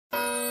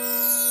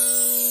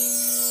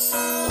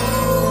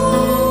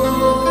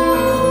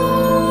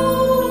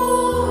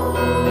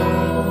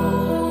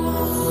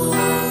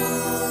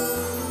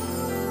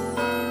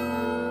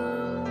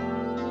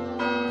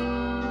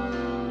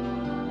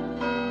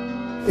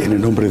En el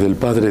nombre del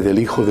Padre, del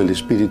Hijo, del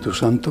Espíritu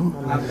Santo,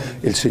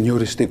 el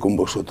Señor esté con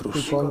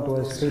vosotros.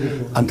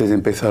 Antes de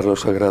empezar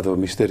los sagrados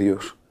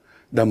misterios,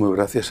 damos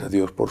gracias a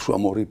Dios por su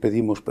amor y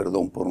pedimos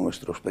perdón por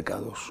nuestros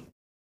pecados.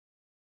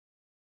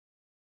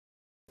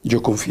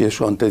 Yo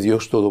confieso ante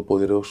Dios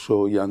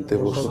Todopoderoso y ante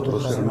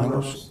vosotros,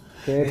 hermanos,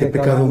 que he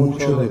pecado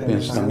mucho de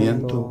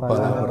pensamiento,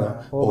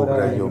 palabra,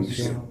 obra y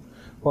omisión.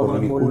 Por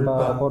mi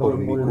culpa, por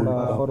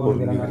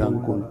mi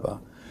gran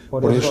culpa.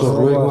 Por eso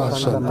ruego a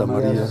Santa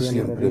María,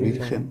 siempre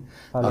Virgen,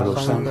 a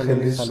los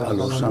ángeles, a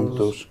los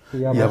santos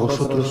y a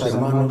vosotros,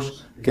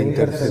 hermanos, que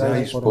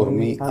intercedáis por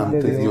mí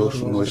ante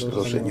Dios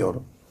nuestro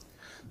Señor.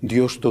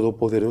 Dios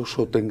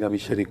Todopoderoso tenga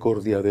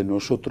misericordia de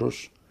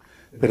nosotros,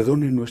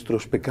 perdone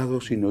nuestros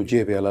pecados y nos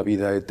lleve a la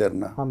vida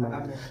eterna. Amén.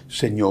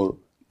 Señor,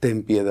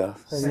 ten piedad.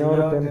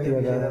 Señor, ten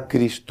piedad.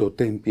 Cristo,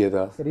 ten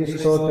piedad.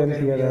 Cristo, ten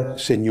piedad.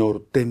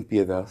 Señor, ten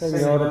piedad.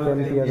 Señor,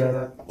 ten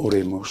piedad.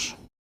 Oremos.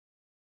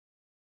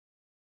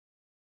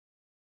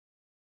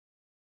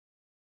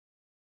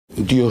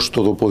 Dios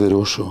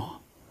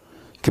Todopoderoso,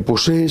 que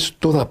posees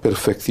toda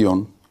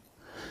perfección,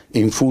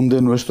 infunde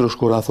en nuestros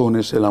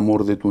corazones el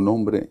amor de tu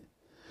nombre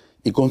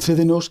y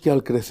concédenos que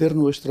al crecer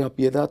nuestra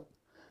piedad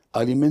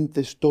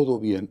alimentes todo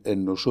bien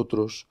en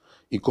nosotros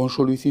y con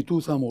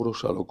solicitud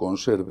amorosa lo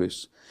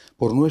conserves,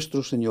 por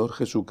nuestro Señor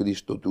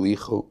Jesucristo, tu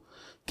Hijo,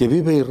 que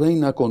vive y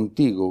reina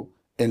contigo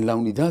en la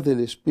unidad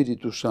del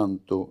Espíritu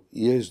Santo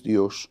y es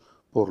Dios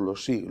por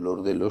los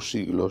siglos de los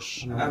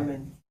siglos.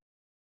 Amén.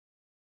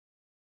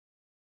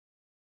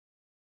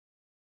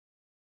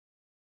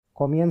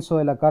 Comienzo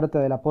de la carta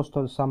del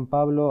apóstol San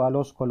Pablo a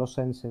los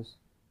Colosenses.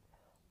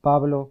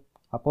 Pablo,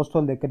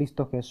 apóstol de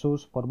Cristo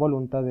Jesús por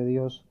voluntad de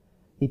Dios,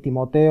 y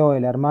Timoteo,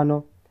 el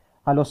hermano,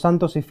 a los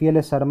santos y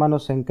fieles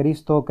hermanos en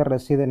Cristo que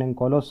residen en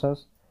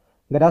Colosas,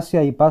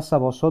 gracia y paz a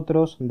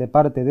vosotros de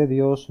parte de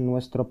Dios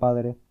nuestro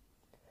Padre.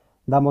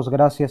 Damos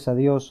gracias a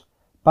Dios,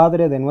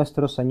 Padre de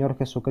nuestro Señor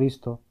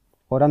Jesucristo,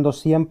 orando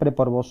siempre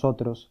por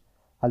vosotros,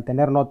 al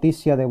tener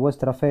noticia de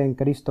vuestra fe en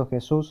Cristo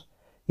Jesús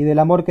y del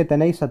amor que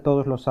tenéis a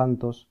todos los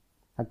santos,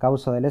 a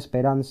causa de la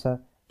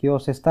esperanza que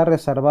os está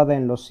reservada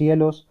en los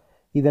cielos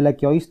y de la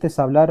que oísteis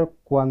hablar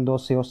cuando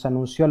se os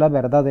anunció la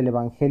verdad del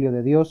Evangelio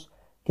de Dios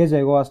que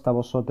llegó hasta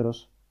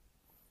vosotros.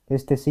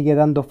 Este sigue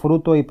dando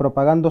fruto y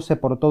propagándose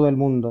por todo el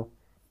mundo,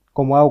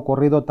 como ha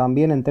ocurrido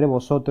también entre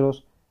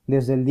vosotros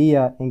desde el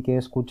día en que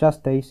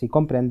escuchasteis y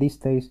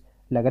comprendisteis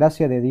la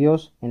gracia de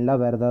Dios en la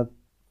verdad.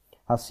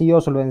 Así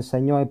os lo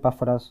enseñó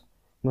Epafras,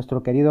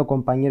 nuestro querido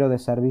compañero de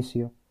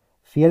servicio,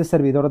 fiel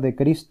servidor de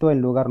Cristo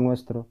en lugar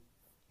nuestro.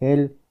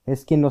 Él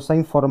es quien nos ha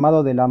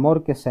informado del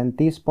amor que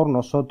sentís por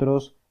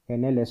nosotros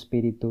en el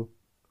Espíritu.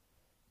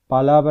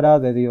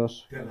 Palabra de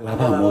Dios. Te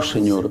alabamos,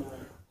 Señor.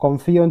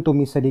 Confío en tu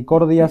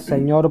misericordia,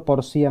 Señor,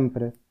 por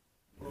siempre.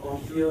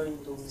 Confío en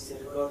tu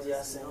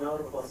misericordia,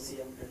 Señor, por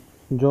siempre.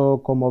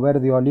 Yo, como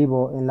verde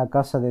olivo en la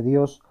casa de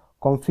Dios,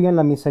 confío en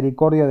la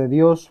misericordia de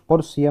Dios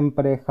por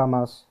siempre,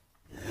 jamás.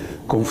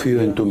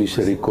 Confío en tu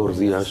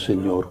misericordia,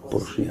 Señor,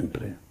 por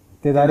siempre.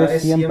 Te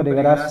daré siempre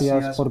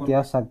gracias porque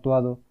has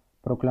actuado.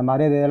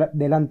 Proclamaré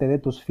delante de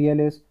tus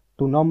fieles,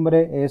 tu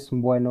nombre es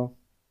bueno.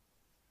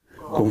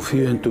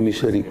 Confío en tu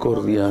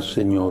misericordia,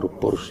 Señor,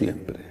 por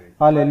siempre.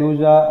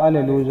 Aleluya,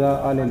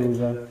 aleluya,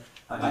 aleluya.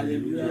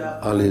 Aleluya.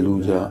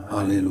 Aleluya,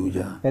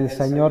 aleluya. El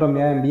Señor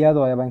me ha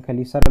enviado a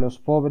evangelizar a los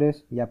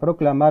pobres y a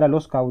proclamar a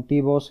los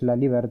cautivos la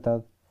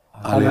libertad.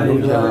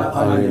 Aleluya,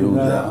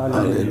 aleluya,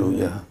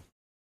 aleluya.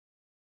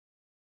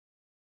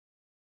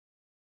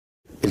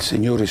 El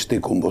Señor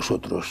esté con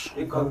vosotros.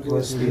 Y con tu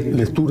espíritu.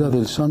 Lectura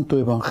del Santo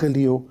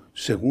Evangelio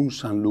según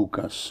San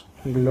Lucas.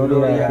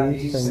 Gloria a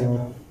ti,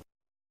 Señor.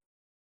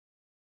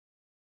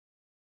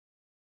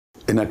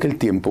 En aquel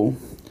tiempo,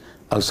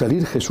 al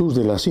salir Jesús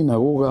de la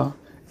sinagoga,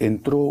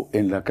 entró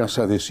en la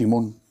casa de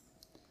Simón.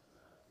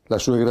 La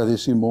suegra de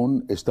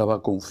Simón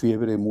estaba con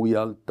fiebre muy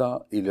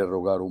alta y le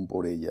rogaron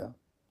por ella.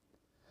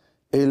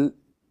 Él,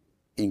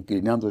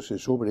 inclinándose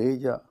sobre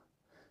ella,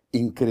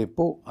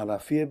 increpó a la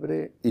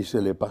fiebre y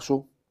se le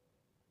pasó.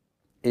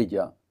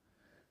 Ella,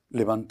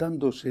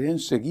 levantándose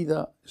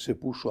enseguida, se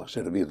puso a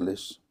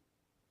servirles.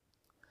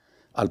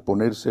 Al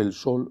ponerse el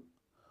sol,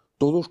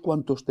 todos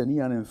cuantos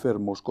tenían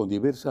enfermos con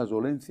diversas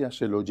dolencias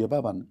se los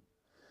llevaban,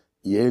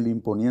 y él,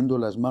 imponiendo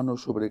las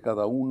manos sobre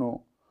cada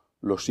uno,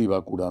 los iba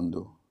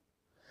curando.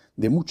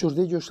 De muchos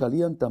de ellos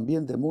salían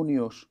también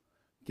demonios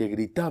que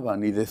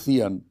gritaban y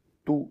decían: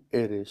 «Tú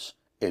eres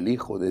el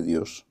Hijo de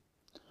Dios».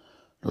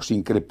 Los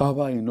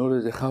increpaba y no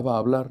les dejaba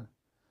hablar,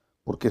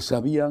 porque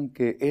sabían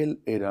que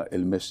él era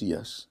el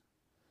Mesías.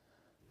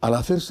 Al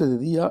hacerse de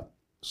día,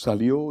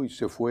 salió y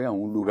se fue a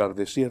un lugar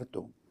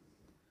desierto.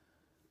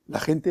 La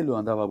gente lo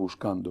andaba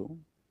buscando,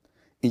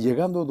 y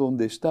llegando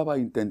donde estaba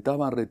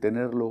intentaban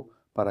retenerlo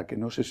para que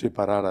no se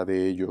separara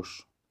de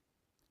ellos.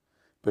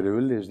 Pero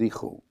él les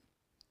dijo: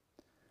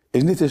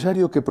 «Es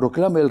necesario que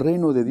proclame el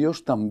reino de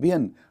Dios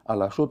también a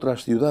las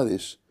otras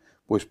ciudades,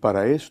 pues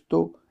para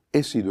esto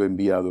he sido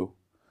enviado».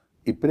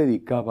 Y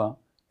predicaba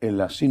en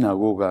las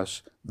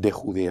sinagogas de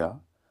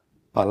Judea.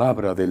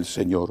 Palabra del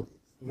Señor.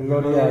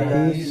 Gloria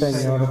a ti,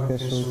 Señor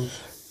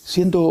Jesús.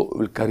 Siendo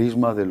el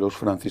carisma de los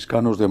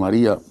franciscanos de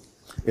María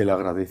el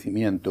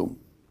agradecimiento,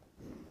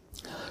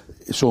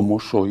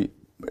 soy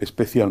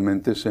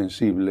especialmente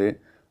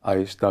sensible a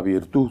esta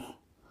virtud,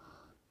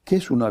 que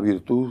es una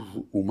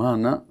virtud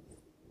humana.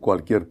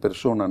 Cualquier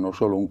persona, no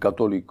solo un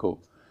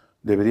católico,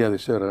 debería de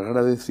ser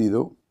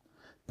agradecido,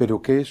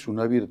 pero que es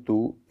una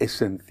virtud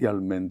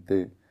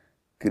esencialmente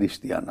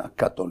cristiana,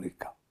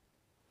 católica.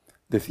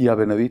 Decía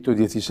Benedicto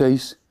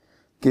XVI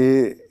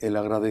que el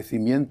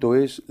agradecimiento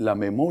es la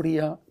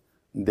memoria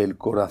del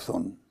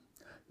corazón.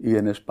 Y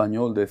en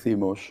español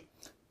decimos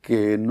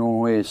que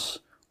no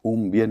es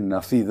un bien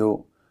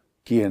nacido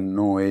quien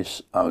no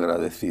es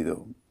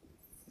agradecido.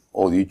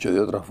 O dicho de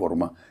otra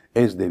forma,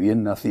 es de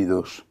bien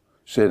nacidos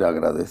ser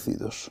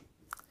agradecidos.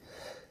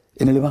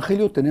 En el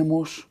Evangelio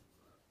tenemos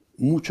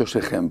muchos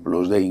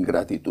ejemplos de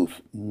ingratitud,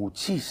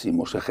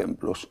 muchísimos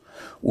ejemplos.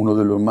 Uno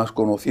de los más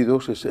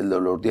conocidos es el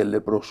de los 10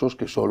 leprosos,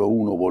 que solo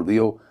uno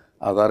volvió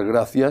a dar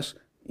gracias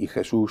y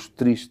Jesús,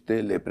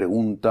 triste, le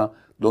pregunta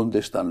 ¿dónde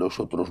están los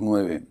otros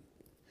 9?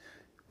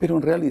 Pero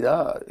en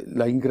realidad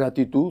la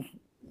ingratitud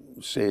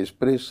se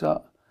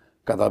expresa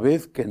cada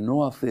vez que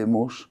no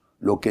hacemos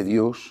lo que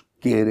Dios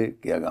quiere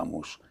que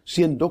hagamos,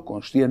 siendo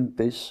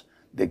conscientes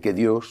de que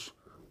Dios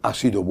ha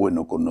sido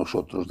bueno con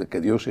nosotros, de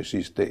que Dios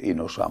existe y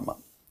nos ama.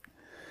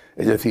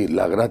 Es decir,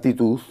 la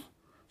gratitud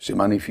se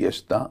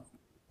manifiesta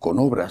con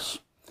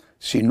obras.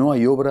 Si no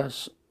hay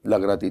obras, la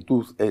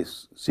gratitud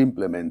es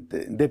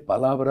simplemente de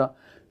palabra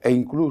e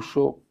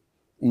incluso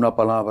una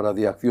palabra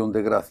de acción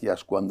de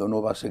gracias cuando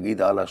no va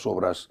seguida a las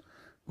obras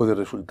puede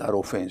resultar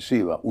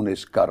ofensiva, un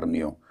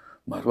escarnio.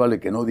 Más vale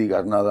que no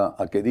digas nada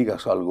a que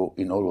digas algo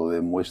y no lo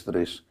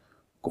demuestres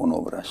con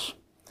obras.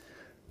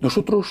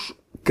 Nosotros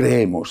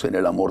creemos en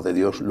el amor de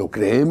Dios, lo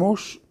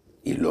creemos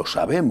y lo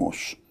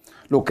sabemos.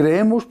 Lo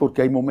creemos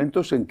porque hay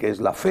momentos en que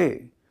es la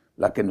fe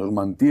la que nos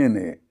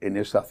mantiene en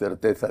esa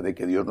certeza de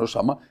que Dios nos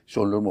ama,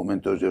 son los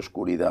momentos de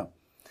oscuridad.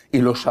 Y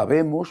lo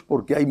sabemos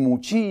porque hay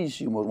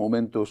muchísimos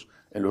momentos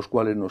en los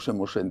cuales nos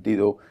hemos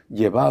sentido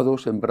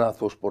llevados en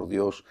brazos por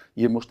Dios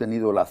y hemos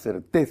tenido la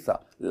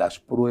certeza, las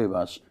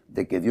pruebas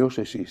de que Dios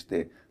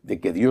existe, de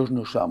que Dios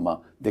nos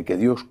ama, de que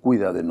Dios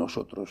cuida de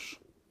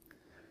nosotros.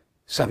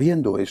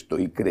 Sabiendo esto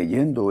y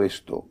creyendo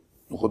esto,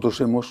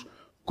 nosotros hemos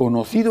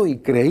conocido y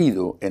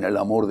creído en el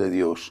amor de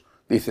Dios,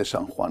 dice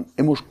San Juan.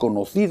 Hemos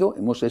conocido,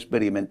 hemos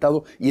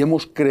experimentado y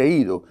hemos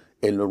creído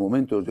en los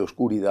momentos de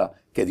oscuridad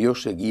que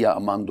Dios seguía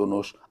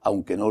amándonos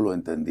aunque no lo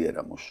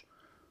entendiéramos.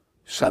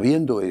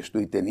 Sabiendo esto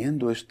y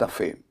teniendo esta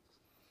fe,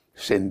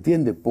 se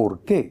entiende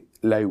por qué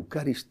la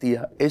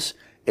Eucaristía es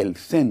el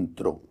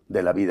centro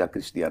de la vida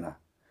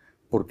cristiana.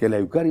 Porque la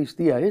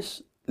Eucaristía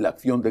es la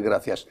acción de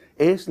gracias,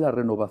 es la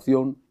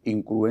renovación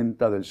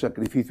incruenta del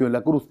sacrificio en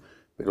la cruz,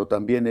 pero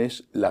también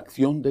es la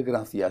acción de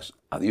gracias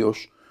a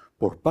Dios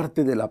por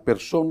parte de la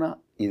persona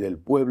y del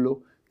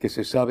pueblo que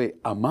se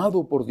sabe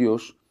amado por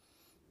Dios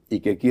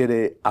y que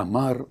quiere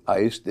amar a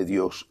este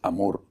Dios,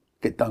 amor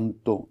que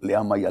tanto le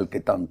ama y al que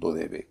tanto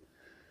debe.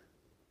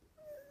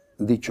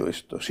 Dicho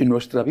esto, si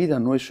nuestra vida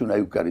no es una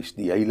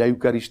Eucaristía y la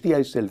Eucaristía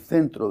es el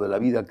centro de la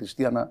vida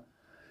cristiana,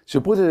 se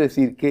puede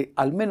decir que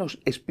al menos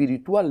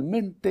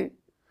espiritualmente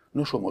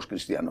no somos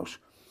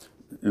cristianos.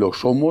 Lo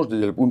somos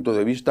desde el punto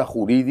de vista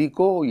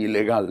jurídico y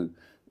legal,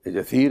 es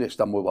decir,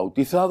 estamos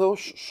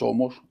bautizados,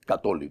 somos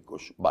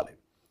católicos, vale.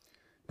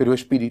 Pero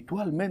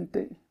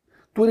espiritualmente,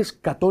 tú eres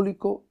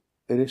católico,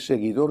 eres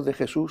seguidor de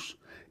Jesús,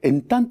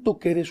 en tanto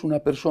que eres una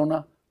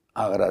persona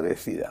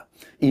agradecida.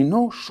 Y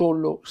no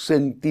solo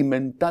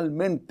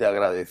sentimentalmente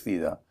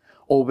agradecida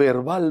o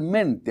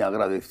verbalmente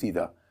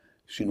agradecida,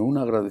 sino un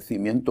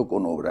agradecimiento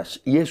con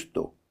obras. Y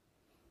esto,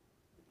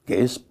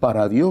 que es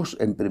para Dios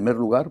en primer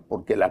lugar,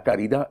 porque la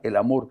caridad, el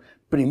amor,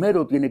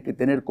 primero tiene que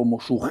tener como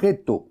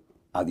sujeto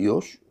a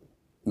Dios,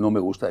 no me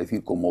gusta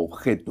decir como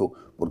objeto,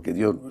 porque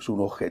Dios no es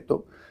un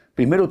objeto,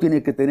 primero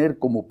tiene que tener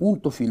como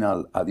punto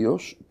final a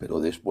Dios, pero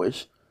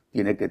después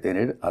tiene que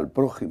tener al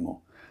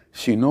prójimo.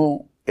 Si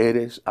no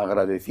eres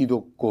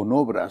agradecido con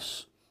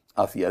obras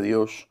hacia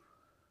Dios,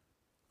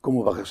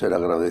 ¿cómo vas a ser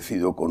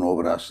agradecido con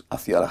obras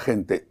hacia la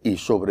gente y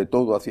sobre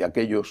todo hacia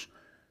aquellos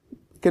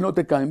que no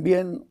te caen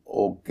bien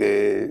o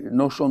que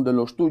no son de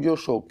los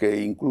tuyos o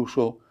que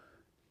incluso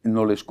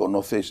no les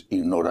conoces,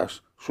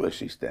 ignoras su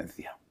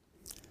existencia?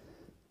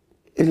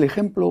 El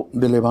ejemplo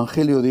del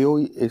Evangelio de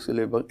hoy es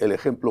el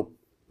ejemplo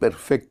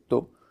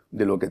perfecto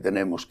de lo que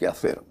tenemos que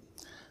hacer.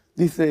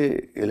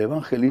 Dice el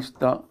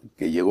evangelista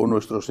que llegó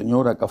nuestro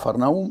Señor a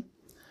Cafarnaúm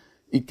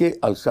y que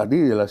al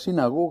salir de la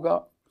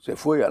sinagoga se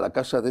fue a la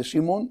casa de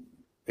Simón,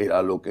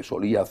 era lo que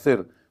solía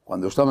hacer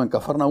cuando estaba en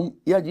Cafarnaúm,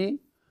 y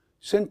allí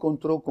se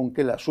encontró con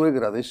que la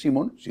suegra de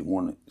Simón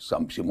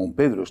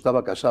Pedro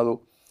estaba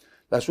casado,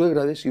 la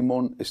suegra de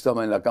Simón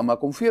estaba en la cama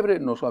con fiebre,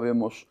 no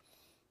sabemos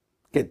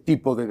qué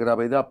tipo de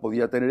gravedad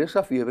podía tener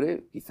esa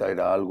fiebre, quizá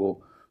era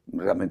algo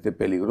realmente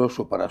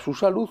peligroso para su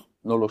salud,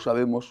 no lo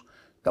sabemos.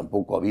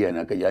 Tampoco había en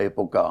aquella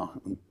época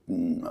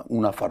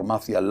una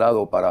farmacia al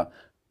lado para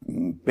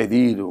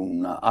pedir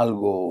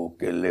algo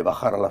que le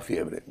bajara la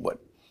fiebre.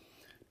 Bueno,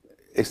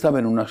 estaba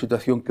en una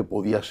situación que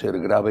podía ser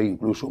grave,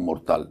 incluso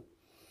mortal.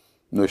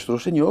 Nuestro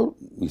Señor,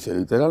 dice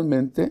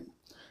literalmente,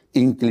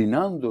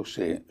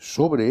 inclinándose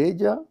sobre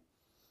ella,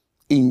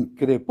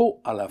 increpó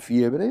a la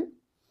fiebre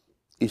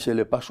y se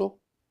le pasó.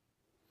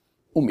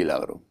 Un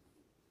milagro.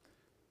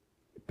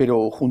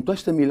 Pero junto a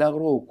este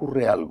milagro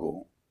ocurre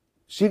algo.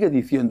 Sigue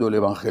diciendo el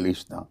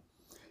evangelista.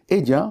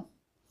 Ella,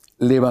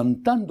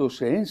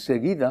 levantándose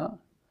enseguida,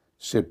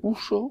 se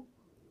puso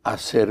a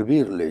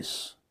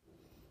servirles.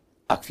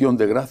 Acción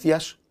de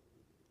gracias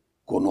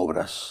con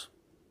obras.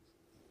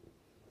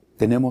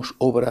 ¿Tenemos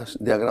obras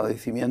de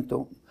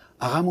agradecimiento?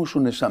 Hagamos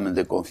un examen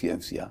de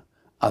conciencia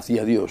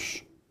hacia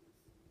Dios.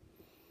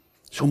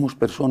 Somos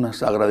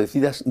personas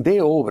agradecidas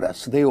de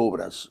obras,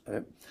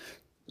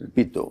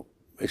 Repito,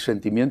 el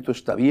sentimiento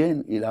está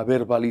bien y la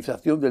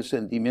verbalización del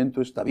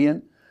sentimiento está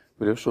bien,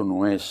 pero eso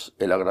no es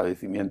el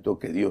agradecimiento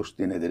que Dios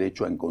tiene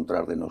derecho a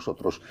encontrar de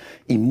nosotros.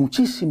 Y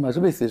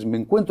muchísimas veces me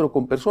encuentro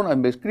con personas,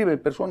 me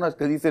escriben personas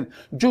que dicen,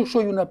 yo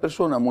soy una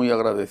persona muy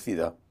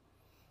agradecida.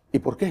 ¿Y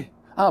por qué?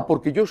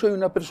 Porque yo soy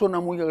una persona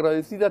muy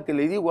agradecida que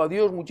le digo a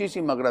Dios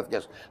muchísimas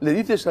gracias. Le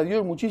dices a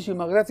Dios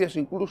muchísimas gracias,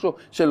 incluso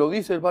se lo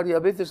dices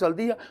varias veces al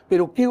día,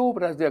 pero ¿qué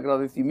obras de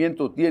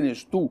agradecimiento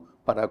tienes tú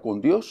para con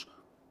Dios?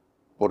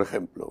 Por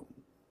ejemplo,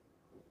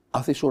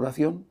 ¿haces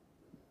oración?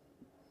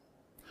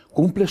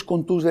 ¿Cumples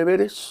con tus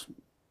deberes?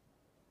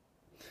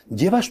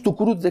 ¿Llevas tu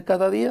cruz de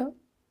cada día?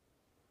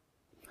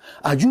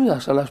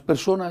 ¿Ayudas a las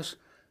personas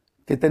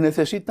que te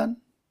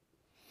necesitan?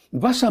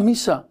 ¿Vas a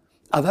misa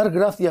a dar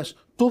gracias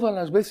todas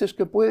las veces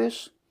que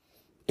puedes?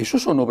 Eso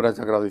son obras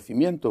de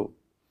agradecimiento.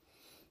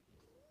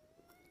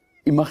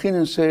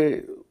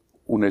 Imagínense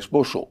un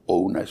esposo o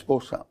una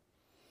esposa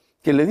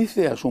que le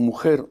dice a su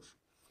mujer,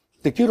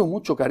 te quiero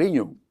mucho,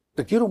 cariño,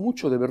 te quiero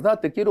mucho, de verdad,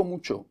 te quiero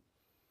mucho.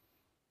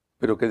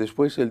 Pero que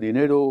después el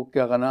dinero que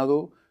ha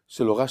ganado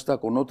se lo gasta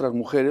con otras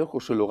mujeres o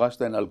se lo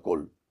gasta en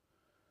alcohol.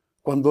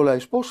 Cuando la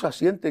esposa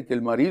siente que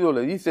el marido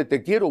le dice,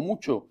 te quiero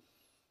mucho,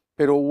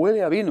 pero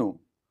huele a vino,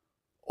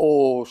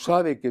 o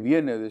sabe que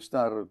viene de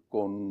estar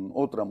con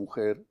otra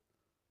mujer,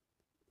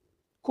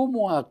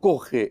 ¿cómo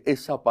acoge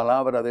esa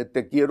palabra de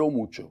te quiero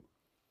mucho?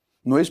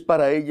 ¿No es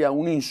para ella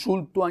un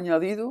insulto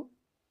añadido?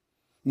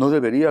 No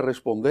debería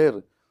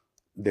responder,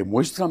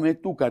 demuéstrame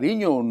tu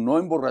cariño, no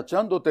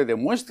emborrachándote,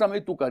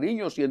 demuéstrame tu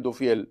cariño siendo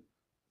fiel.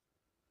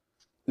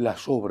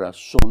 Las obras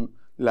son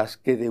las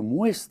que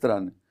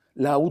demuestran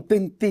la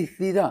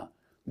autenticidad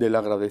del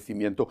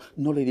agradecimiento.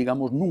 No le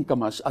digamos nunca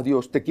más a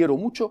Dios, te quiero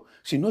mucho,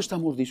 si no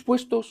estamos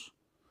dispuestos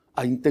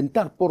a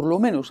intentar, por lo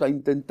menos a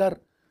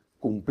intentar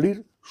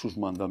cumplir sus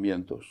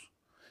mandamientos.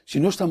 Si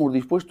no estamos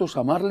dispuestos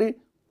a amarle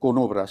con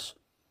obras.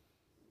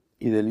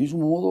 Y del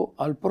mismo modo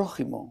al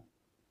prójimo.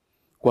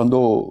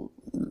 Cuando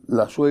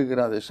la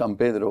suegra de San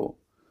Pedro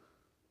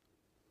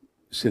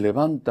se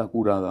levanta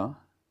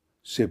curada,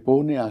 se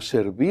pone a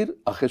servir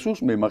a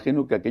Jesús. Me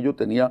imagino que aquello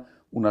tenía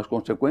unas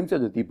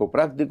consecuencias de tipo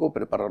práctico,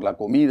 preparar la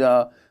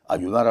comida,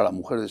 ayudar a la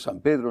mujer de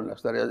San Pedro en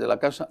las tareas de la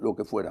casa, lo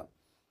que fuera.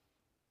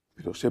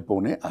 Pero se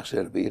pone a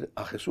servir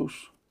a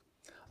Jesús.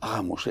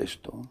 Hagamos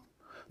esto.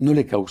 No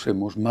le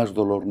causemos más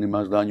dolor ni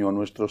más daño a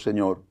nuestro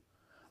Señor.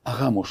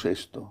 Hagamos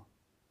esto.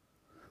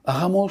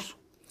 Hagamos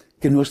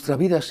que nuestra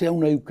vida sea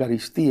una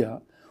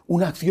Eucaristía,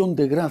 una acción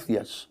de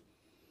gracias.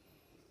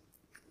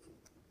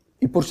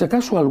 Y por si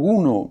acaso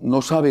alguno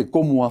no sabe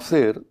cómo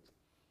hacer,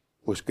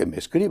 pues que me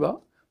escriba.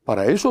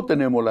 Para eso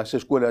tenemos las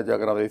escuelas de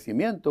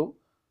agradecimiento,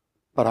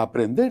 para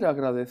aprender a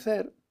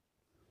agradecer.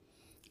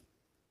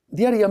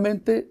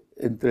 Diariamente,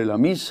 entre la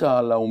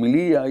misa, la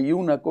homilía y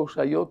una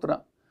cosa y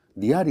otra,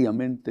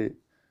 diariamente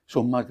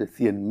son más de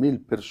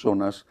 100.000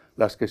 personas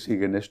las que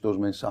siguen estos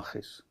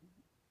mensajes.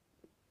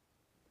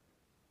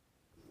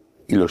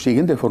 Y lo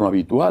siguen de forma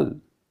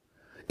habitual.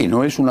 Y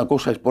no es una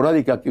cosa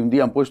esporádica que un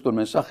día han puesto el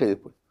mensaje y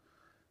después.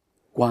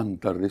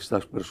 ¿Cuántas de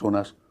estas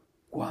personas,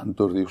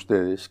 cuántos de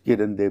ustedes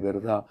quieren de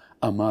verdad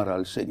amar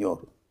al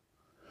Señor?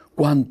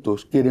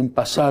 ¿Cuántos quieren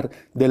pasar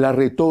de la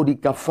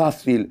retórica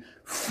fácil,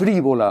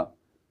 frívola,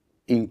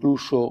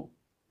 incluso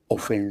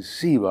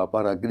ofensiva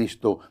para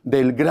Cristo,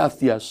 del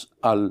gracias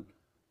al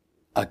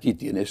aquí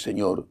tienes,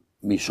 Señor,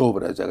 mis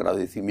obras de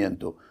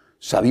agradecimiento,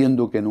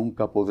 sabiendo que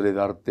nunca podré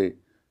darte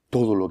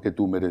todo lo que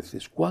tú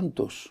mereces?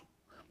 ¿Cuántos?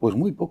 Pues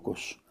muy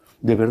pocos,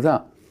 de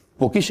verdad.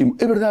 Poquísimo.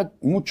 Es verdad,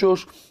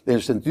 muchos, en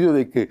el sentido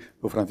de que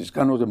los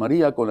franciscanos de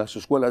María, con las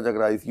escuelas de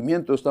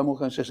agradecimiento,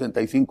 estamos en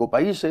 65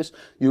 países,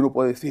 y uno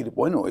puede decir,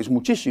 bueno, es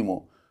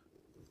muchísimo.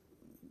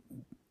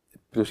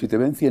 Pero si te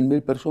ven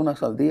 100.000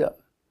 personas al día,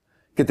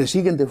 que te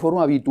siguen de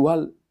forma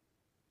habitual,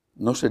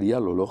 ¿no sería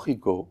lo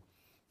lógico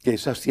que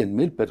esas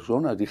 100.000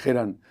 personas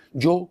dijeran,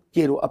 yo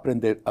quiero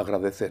aprender a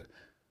agradecer?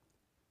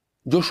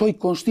 Yo soy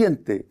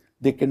consciente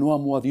de que no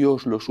amo a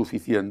Dios lo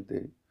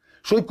suficiente.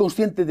 Soy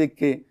consciente de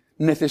que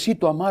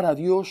necesito amar a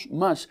Dios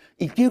más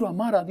y quiero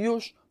amar a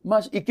Dios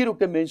más y quiero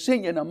que me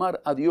enseñen a amar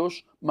a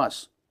Dios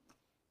más.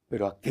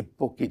 Pero ¿a qué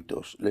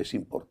poquitos les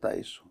importa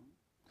eso?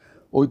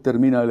 Hoy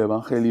termina el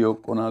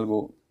Evangelio con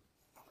algo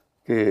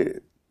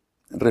que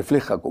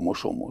refleja cómo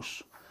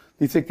somos.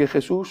 Dice que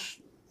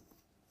Jesús,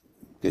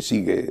 que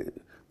sigue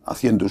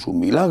haciendo sus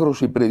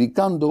milagros y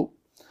predicando,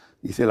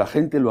 dice, la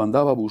gente lo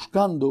andaba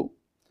buscando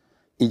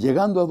y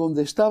llegando a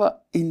donde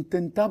estaba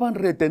intentaban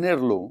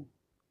retenerlo.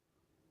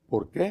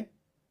 ¿Por qué?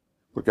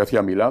 Porque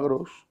hacía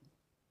milagros,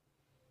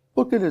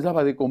 porque les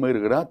daba de comer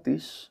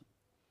gratis,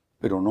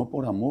 pero no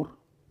por amor,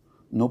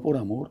 no por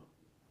amor.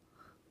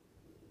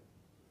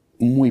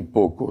 Muy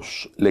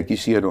pocos le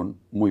quisieron,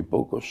 muy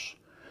pocos.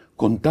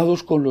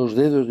 Contados con los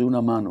dedos de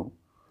una mano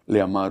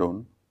le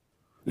amaron,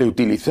 le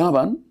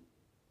utilizaban,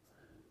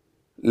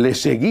 le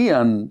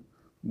seguían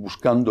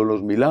buscando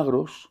los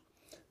milagros,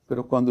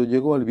 pero cuando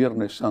llegó el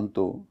Viernes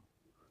Santo,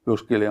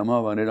 los que le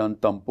amaban eran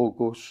tan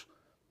pocos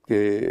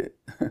que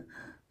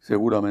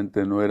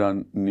seguramente no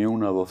eran ni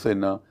una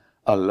docena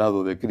al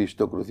lado de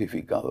Cristo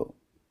crucificado.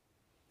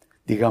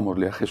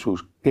 Digámosle a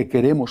Jesús que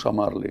queremos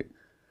amarle.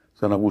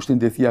 San Agustín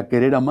decía,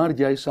 querer amar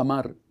ya es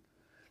amar.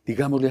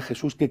 Digámosle a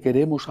Jesús que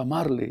queremos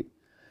amarle.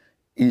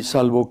 Y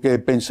salvo que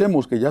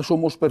pensemos que ya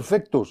somos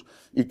perfectos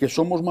y que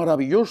somos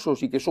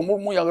maravillosos y que somos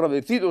muy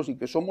agradecidos y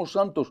que somos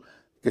santos,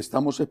 que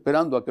estamos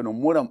esperando a que nos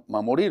mueran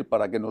a morir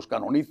para que nos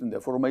canonicen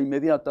de forma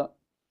inmediata,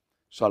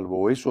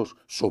 salvo esos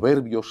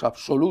soberbios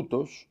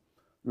absolutos,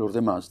 los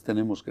demás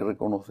tenemos que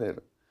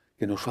reconocer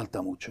que nos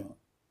falta mucho.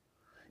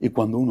 Y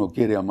cuando uno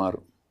quiere amar,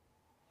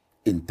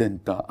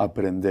 intenta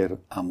aprender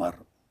a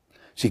amar.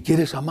 Si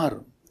quieres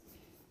amar,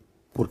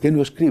 ¿por qué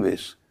no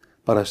escribes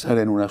para estar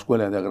en una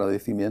escuela de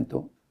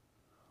agradecimiento?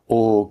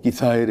 O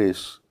quizá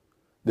eres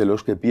de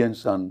los que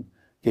piensan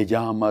que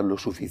ya amas lo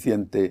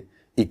suficiente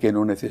y que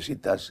no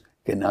necesitas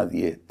que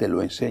nadie te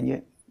lo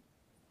enseñe.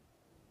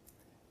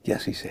 Que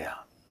así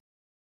sea.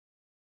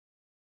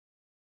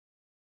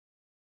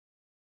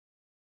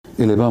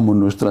 Elevamos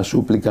nuestras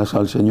súplicas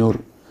al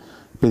Señor.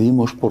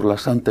 Pedimos por la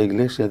Santa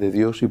Iglesia de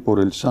Dios y por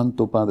el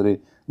Santo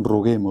Padre,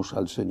 roguemos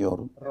al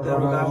Señor.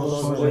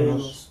 Rogamos,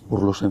 óyenos.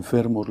 Por los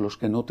enfermos, los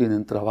que no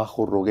tienen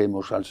trabajo,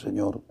 roguemos al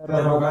Señor.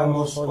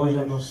 Rogamos,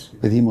 óyenos.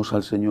 Pedimos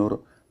al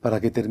Señor para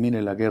que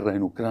termine la guerra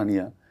en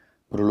Ucrania.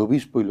 Por el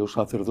obispo y los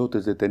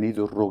sacerdotes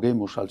detenidos,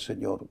 roguemos al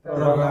Señor.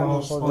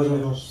 Rogamos,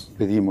 óyenos.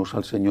 Pedimos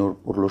al Señor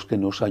por los que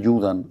nos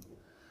ayudan.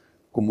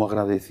 Como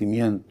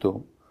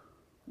agradecimiento,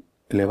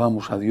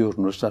 elevamos a Dios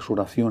nuestras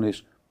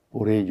oraciones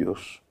por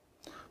ellos.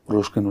 Por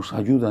los que nos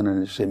ayudan en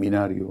el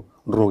seminario,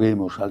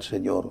 roguemos al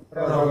Señor.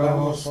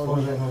 Rogamos,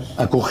 óyenos.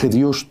 Acoge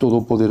Dios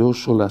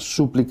Todopoderoso las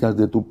súplicas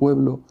de tu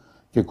pueblo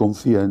que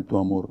confía en tu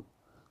amor.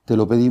 Te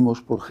lo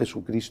pedimos por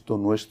Jesucristo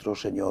nuestro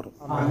Señor.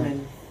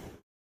 Amén.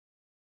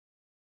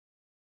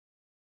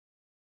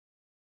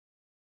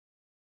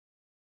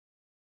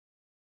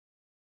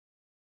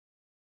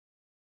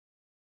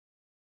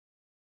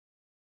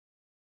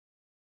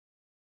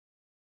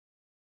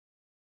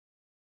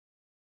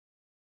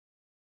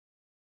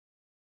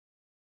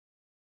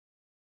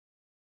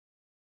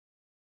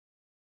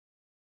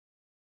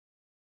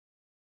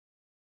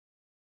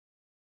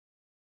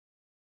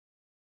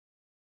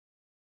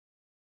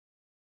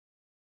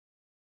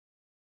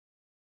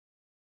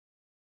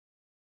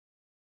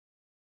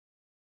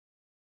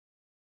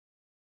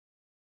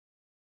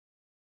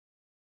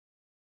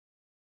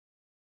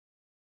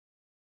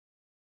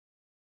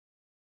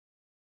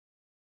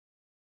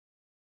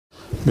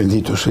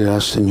 Bendito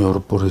seas,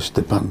 Señor, por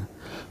este pan,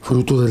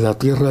 fruto de la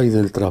tierra y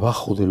del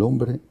trabajo del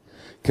hombre,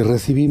 que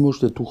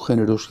recibimos de tu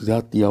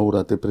generosidad y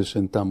ahora te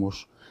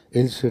presentamos.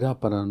 Él será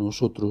para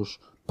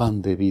nosotros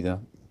pan de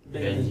vida.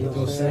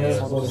 Bendito seas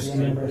por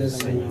siempre,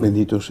 Señor.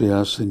 Bendito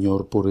seas,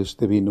 Señor, por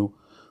este vino,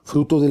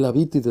 fruto de la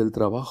vid y del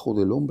trabajo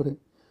del hombre,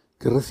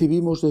 que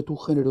recibimos de tu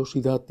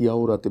generosidad y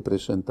ahora te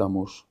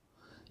presentamos.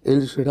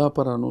 Él será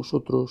para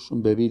nosotros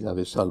bebida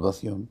de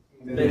salvación.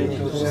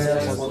 Bendito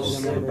seas por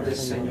siempre,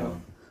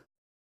 Señor.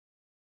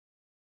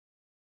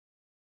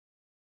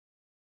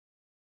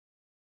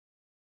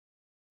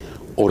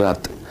 Orad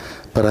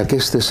para que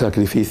este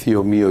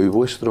sacrificio mío y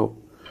vuestro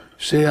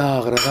sea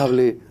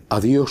agradable a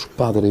Dios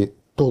Padre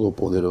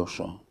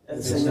Todopoderoso.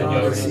 El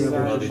Señor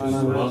reciba de tus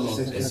manos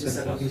este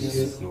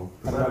sacrificio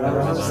para la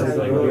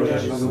alabanza y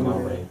gloria de su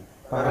nombre,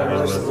 para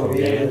nuestro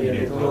bien y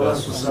de toda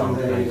su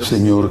santa iglesia.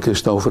 Señor, que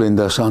esta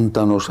ofrenda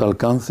santa nos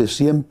alcance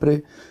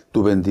siempre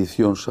tu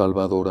bendición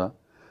salvadora,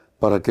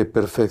 para que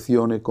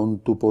perfeccione con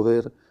tu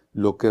poder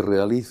lo que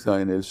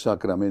realiza en el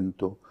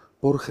sacramento.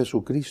 Por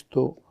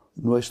Jesucristo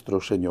nuestro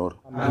Señor.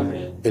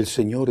 Amén. El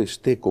Señor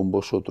esté con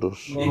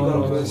vosotros. Y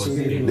con tu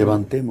espíritu.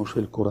 Levantemos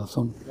el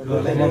corazón. Lo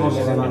tenemos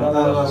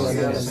levantado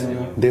hacia el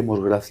Señor.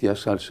 Demos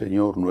gracias al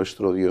Señor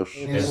nuestro Dios.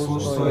 Es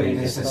justo y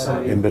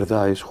necesario. En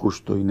verdad es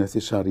justo y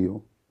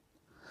necesario.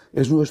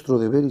 Es nuestro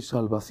deber y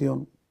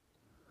salvación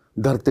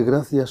darte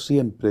gracias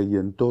siempre y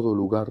en todo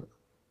lugar,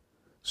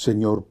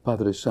 Señor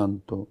Padre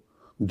Santo,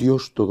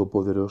 Dios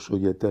Todopoderoso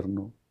y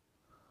Eterno,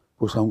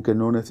 pues aunque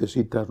no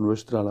necesitas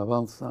nuestra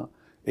alabanza,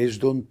 es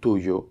don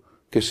tuyo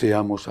que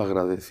seamos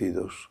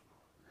agradecidos.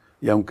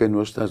 Y aunque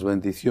nuestras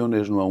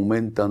bendiciones no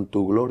aumentan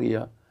tu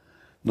gloria,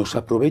 nos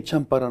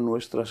aprovechan para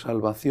nuestra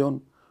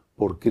salvación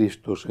por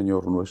Cristo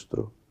Señor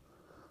nuestro.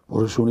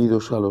 Por eso,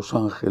 unidos a los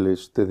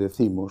ángeles, te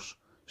decimos: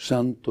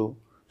 Santo,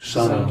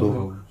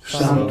 Santo,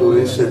 Santo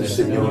es el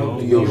Señor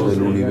Dios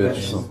del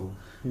universo.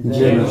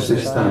 Llenos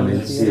están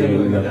el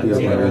cielo y la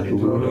tierra de tu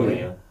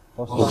gloria.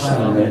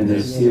 Hosana en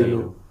el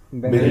cielo.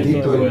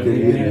 Bendito el que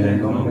viene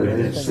en nombre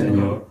del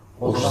Señor.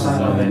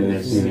 Hosana en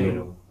el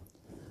cielo.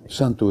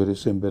 Santo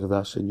eres en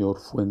verdad, Señor,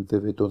 fuente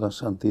de toda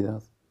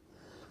santidad.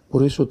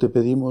 Por eso te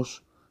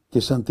pedimos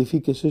que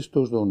santifiques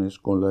estos dones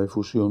con la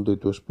efusión de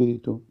tu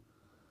Espíritu,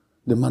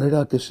 de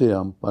manera que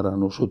sean para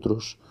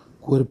nosotros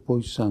cuerpo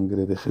y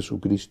sangre de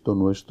Jesucristo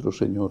nuestro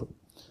Señor,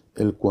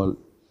 el cual,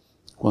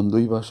 cuando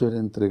iba a ser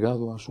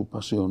entregado a su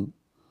pasión,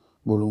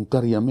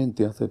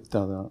 voluntariamente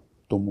aceptada,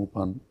 tomó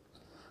pan.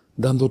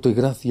 Dándote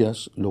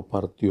gracias, lo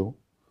partió,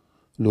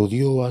 lo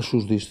dio a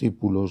sus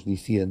discípulos,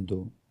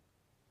 diciendo: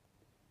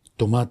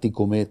 Tomad y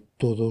comed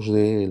todos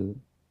de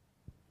él,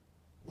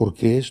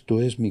 porque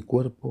esto es mi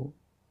cuerpo,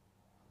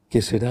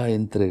 que será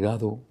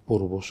entregado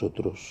por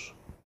vosotros.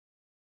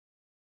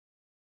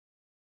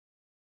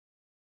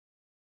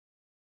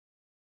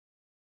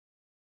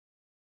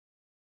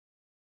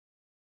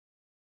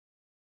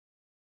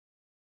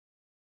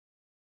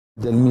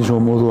 Del mismo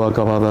modo,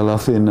 acabada la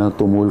cena,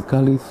 tomó el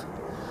cáliz,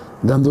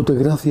 dándote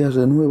gracias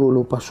de nuevo,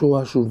 lo pasó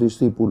a sus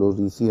discípulos,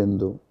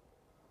 diciendo: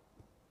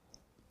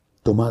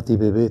 Tomad y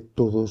bebed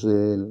todos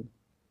de él,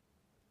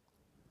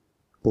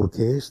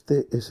 porque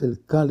este es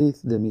el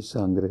cáliz de mi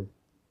sangre,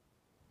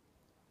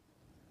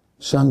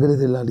 sangre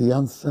de la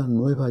alianza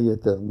nueva y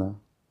eterna,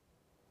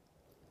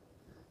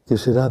 que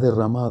será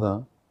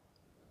derramada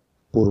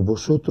por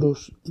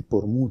vosotros y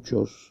por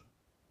muchos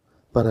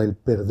para el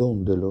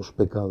perdón de los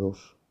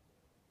pecados.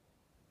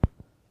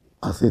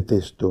 Haced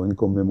esto en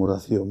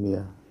conmemoración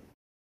mía.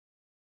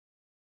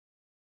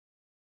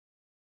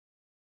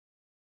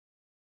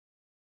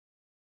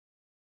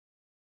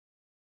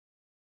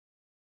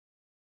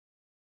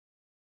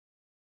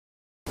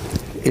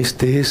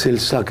 Este es el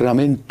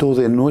sacramento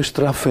de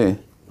nuestra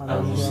fe.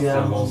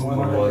 Anunciamos tu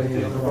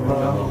muerte,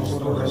 proclamamos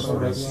tu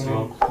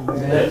resurrección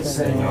del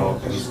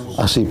Señor Jesús.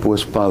 Así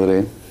pues,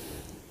 Padre,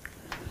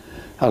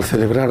 al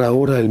celebrar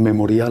ahora el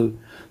memorial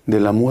de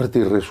la muerte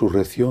y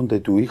resurrección de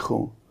tu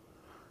Hijo,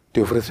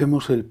 te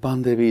ofrecemos el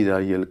pan de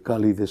vida y el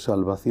cáliz de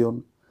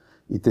salvación,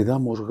 y te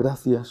damos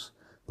gracias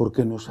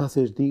porque nos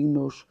haces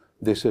dignos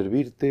de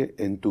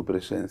servirte en tu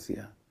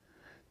presencia.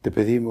 Te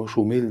pedimos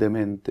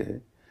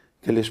humildemente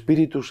que el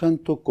Espíritu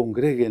Santo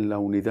congregue en la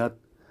unidad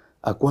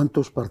a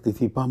cuantos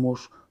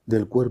participamos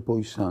del cuerpo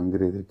y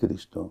sangre de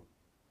Cristo.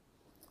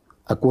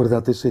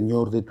 Acuérdate,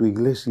 Señor, de tu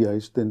Iglesia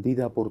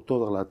extendida por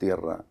toda la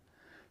tierra,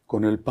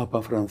 con el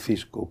Papa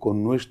Francisco,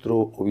 con nuestro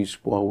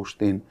obispo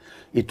Agustín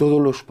y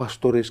todos los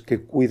pastores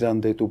que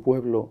cuidan de tu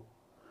pueblo.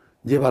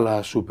 Llévala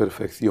a su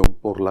perfección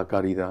por la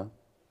caridad.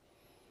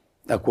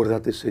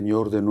 Acuérdate,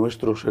 Señor, de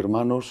nuestros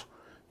hermanos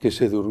que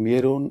se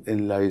durmieron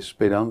en la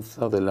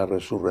esperanza de la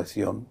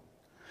resurrección,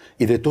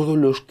 y de todos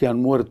los que han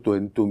muerto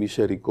en tu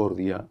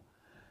misericordia.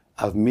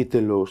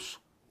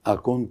 Admítelos a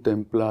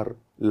contemplar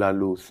la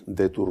luz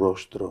de tu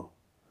rostro.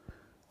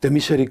 Ten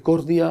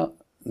misericordia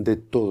de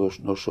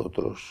todos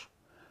nosotros,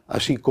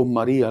 así con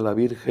María, la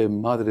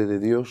Virgen Madre de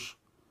Dios,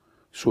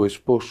 su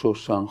esposo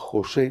San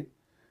José,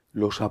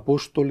 los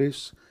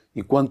apóstoles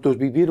y cuantos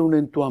vivieron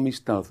en tu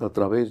amistad a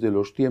través de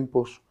los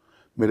tiempos,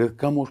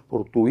 merezcamos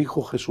por tu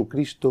Hijo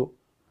Jesucristo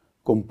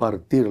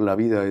compartir la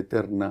vida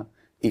eterna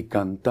y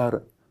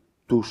cantar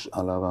tus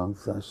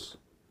alabanzas.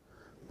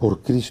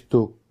 Por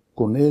Cristo,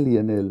 con Él y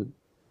en Él,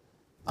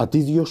 a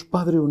ti, Dios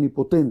Padre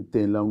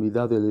Omnipotente, en la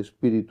unidad del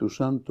Espíritu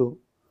Santo,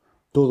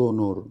 todo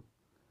honor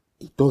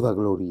y toda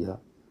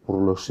gloria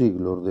por los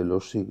siglos de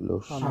los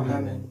siglos.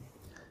 Amén.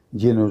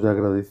 Llenos de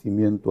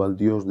agradecimiento al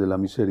Dios de la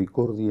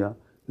misericordia,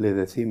 le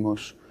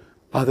decimos: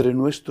 Padre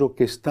nuestro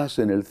que estás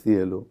en el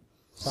cielo,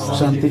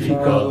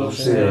 santificado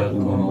sea tu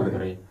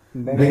nombre.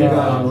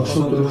 Venga a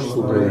nosotros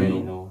tu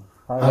reino.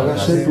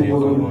 Hágase tu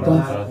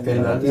voluntad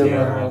en la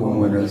tierra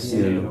como en el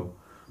cielo.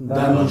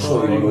 Danos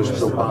hoy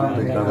nuestro pan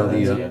de cada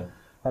día.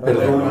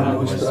 Perdona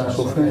nuestras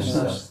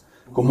ofensas,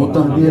 como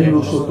también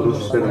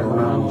nosotros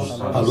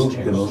perdonamos a los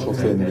que nos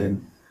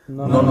ofenden.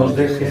 No nos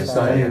dejes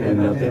caer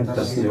en la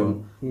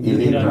tentación y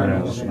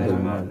líbranos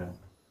del mal.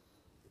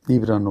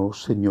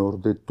 Líbranos,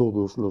 Señor, de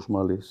todos los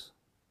males.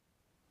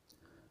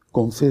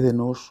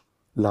 Concédenos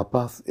la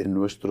paz en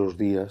nuestros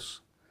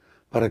días,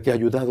 para que,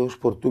 ayudados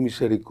por tu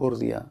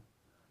misericordia,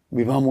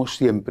 vivamos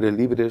siempre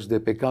libres de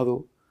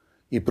pecado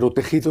y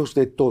protegidos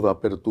de toda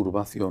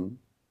perturbación,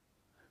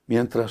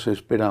 mientras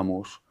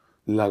esperamos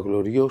la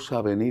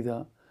gloriosa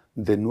venida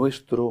de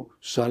nuestro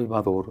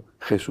Salvador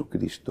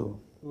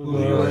Jesucristo.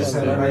 Tuyo es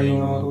el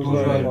reino,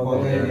 tuyo el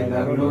poder y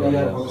la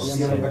gloria por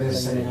siempre,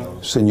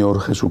 Señor. Señor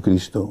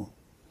Jesucristo,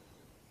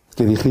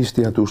 que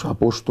dijiste a tus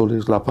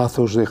apóstoles: la paz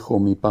os dejo,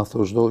 mi paz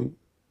os doy,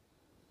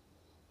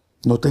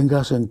 no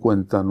tengas en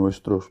cuenta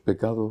nuestros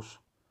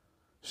pecados,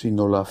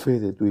 sino la fe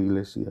de tu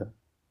Iglesia.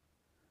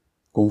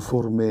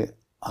 Conforme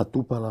a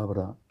tu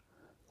palabra,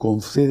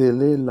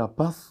 concédele la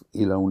paz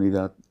y la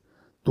unidad,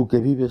 tú que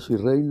vives y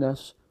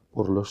reinas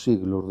por los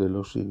siglos de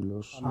los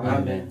siglos.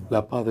 Amén.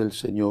 La paz del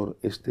Señor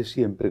esté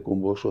siempre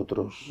con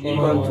vosotros. Y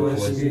con tu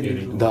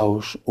espíritu.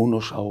 Daos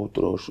unos a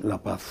otros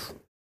la paz.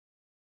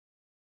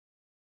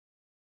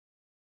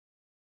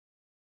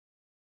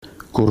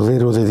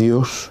 Cordero de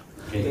Dios,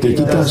 que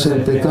quitas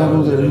el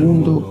pecado del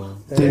mundo,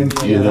 ten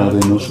piedad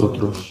de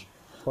nosotros.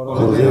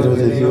 Cordero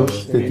de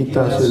Dios, que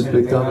quitas el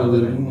pecado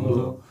del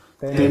mundo,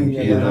 ten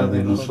piedad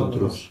de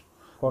nosotros.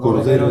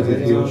 Cordero de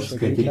Dios,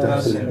 que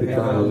quitas el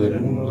pecado del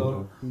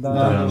mundo,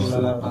 danos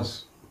la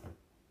paz.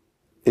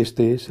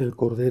 Este es el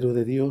Cordero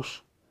de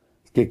Dios,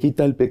 que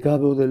quita el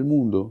pecado del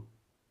mundo.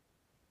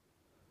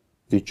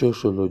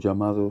 Dichosos los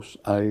llamados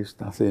a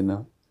esta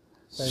cena.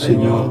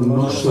 Señor,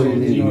 no soy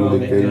digno de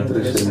que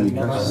entres en mi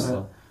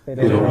casa,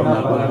 pero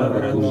una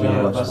palabra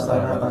tuya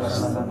bastará para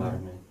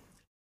sanarme.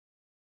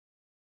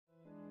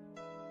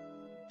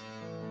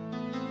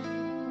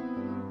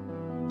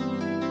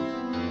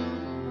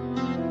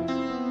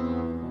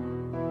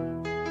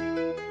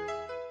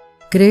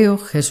 Creo,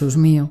 Jesús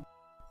mío,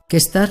 que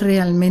estás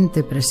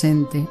realmente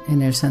presente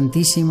en el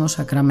Santísimo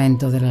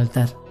Sacramento del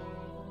altar.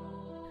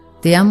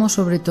 Te amo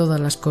sobre todas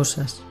las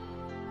cosas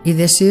y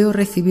deseo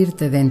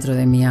recibirte dentro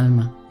de mi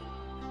alma,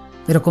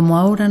 pero como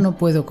ahora no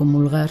puedo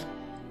comulgar,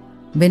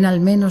 ven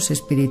al menos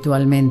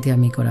espiritualmente a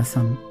mi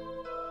corazón.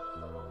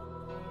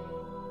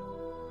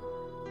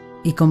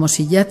 Y como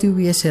si ya te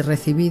hubiese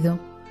recibido,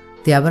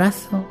 te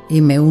abrazo y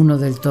me uno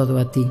del todo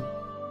a ti.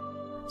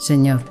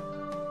 Señor,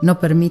 no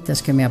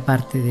permitas que me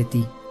aparte de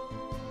ti.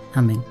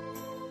 Amén.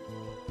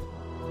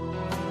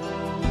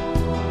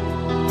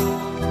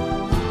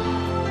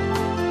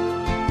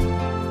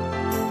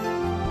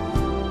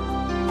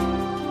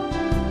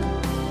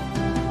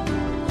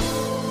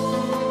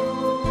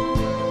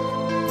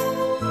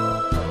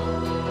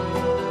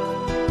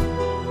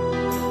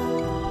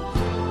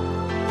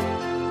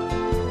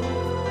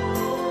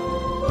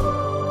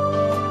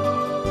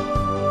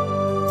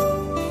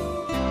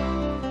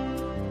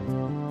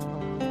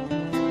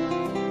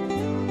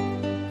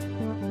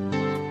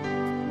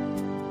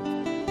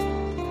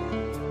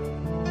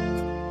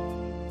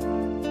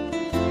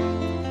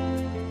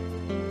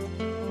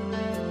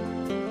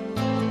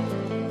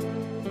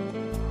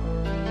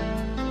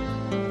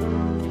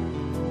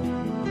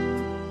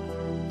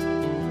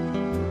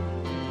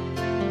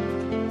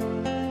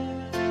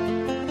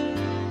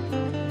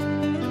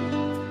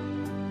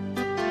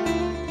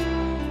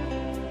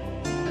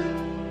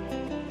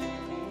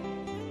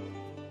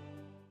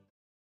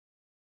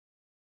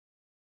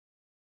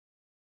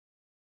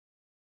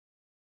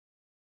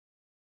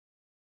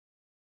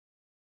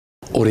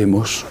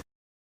 Oremos.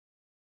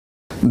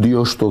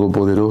 Dios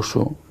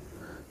Todopoderoso,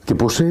 que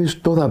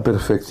posees toda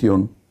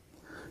perfección,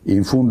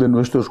 infunde en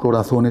nuestros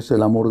corazones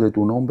el amor de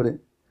tu nombre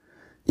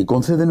y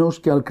concédenos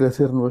que al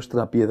crecer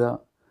nuestra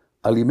piedad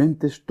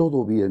alimentes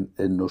todo bien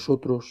en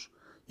nosotros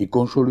y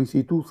con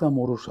solicitud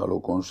amorosa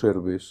lo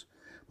conserves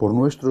por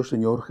nuestro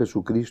Señor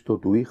Jesucristo,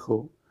 tu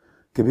Hijo,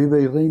 que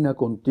vive y reina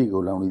contigo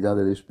en la unidad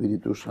del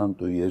Espíritu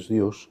Santo y es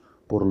Dios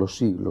por los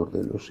siglos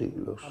de los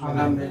siglos.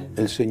 Amén.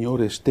 El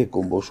Señor esté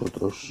con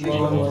vosotros. Y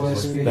con tu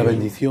espíritu. La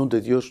bendición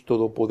de Dios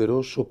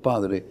Todopoderoso,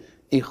 Padre,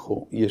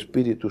 Hijo y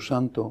Espíritu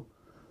Santo,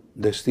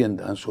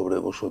 desciendan sobre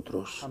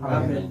vosotros.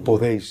 Amén.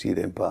 Podéis ir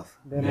en paz.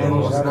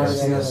 Demos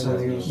gracias a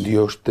Dios.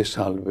 Dios te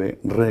salve,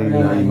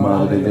 Reina y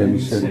Madre de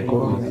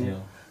misericordia,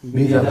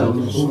 vida,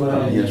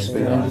 dulzura y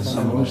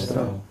esperanza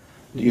nuestra.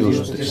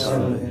 Dios te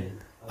salve.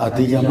 A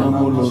ti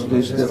llamamos los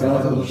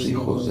desterrados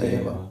hijos de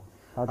Eva.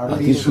 A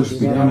ti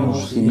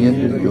suspiramos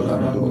gimiendo y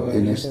llorando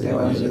en este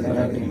valle de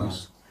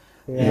lágrimas.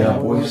 Ea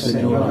pues,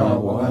 Señora,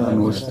 abogada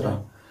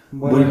nuestra,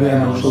 vuelve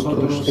a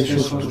nosotros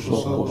esos tus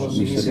ojos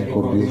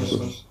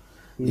misericordiosos,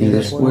 y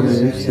después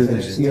de este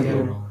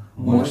destierro,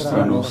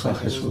 muéstranos a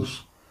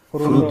Jesús,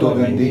 fruto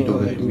bendito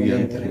de tu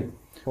vientre,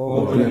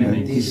 oh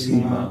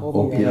clementísima,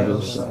 oh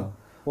piadosa,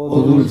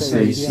 oh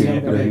dulce y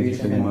siempre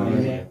Virgen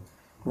María.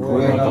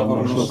 Ruega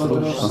por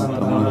nosotros, Santa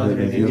Madre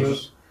de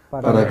Dios,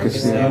 para que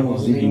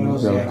seamos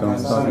dignos de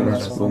alcanzar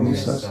las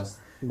promesas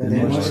de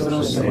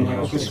nuestro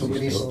Señor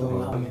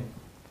Jesucristo. Amén.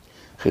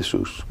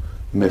 Jesús,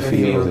 me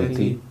fío de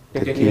ti,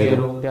 te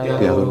quiero, te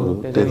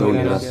adoro, te doy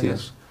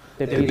gracias,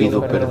 te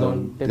pido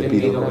perdón, te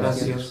pido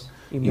gracias,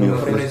 y me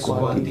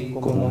ofrezco a ti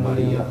como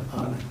María.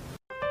 Amén.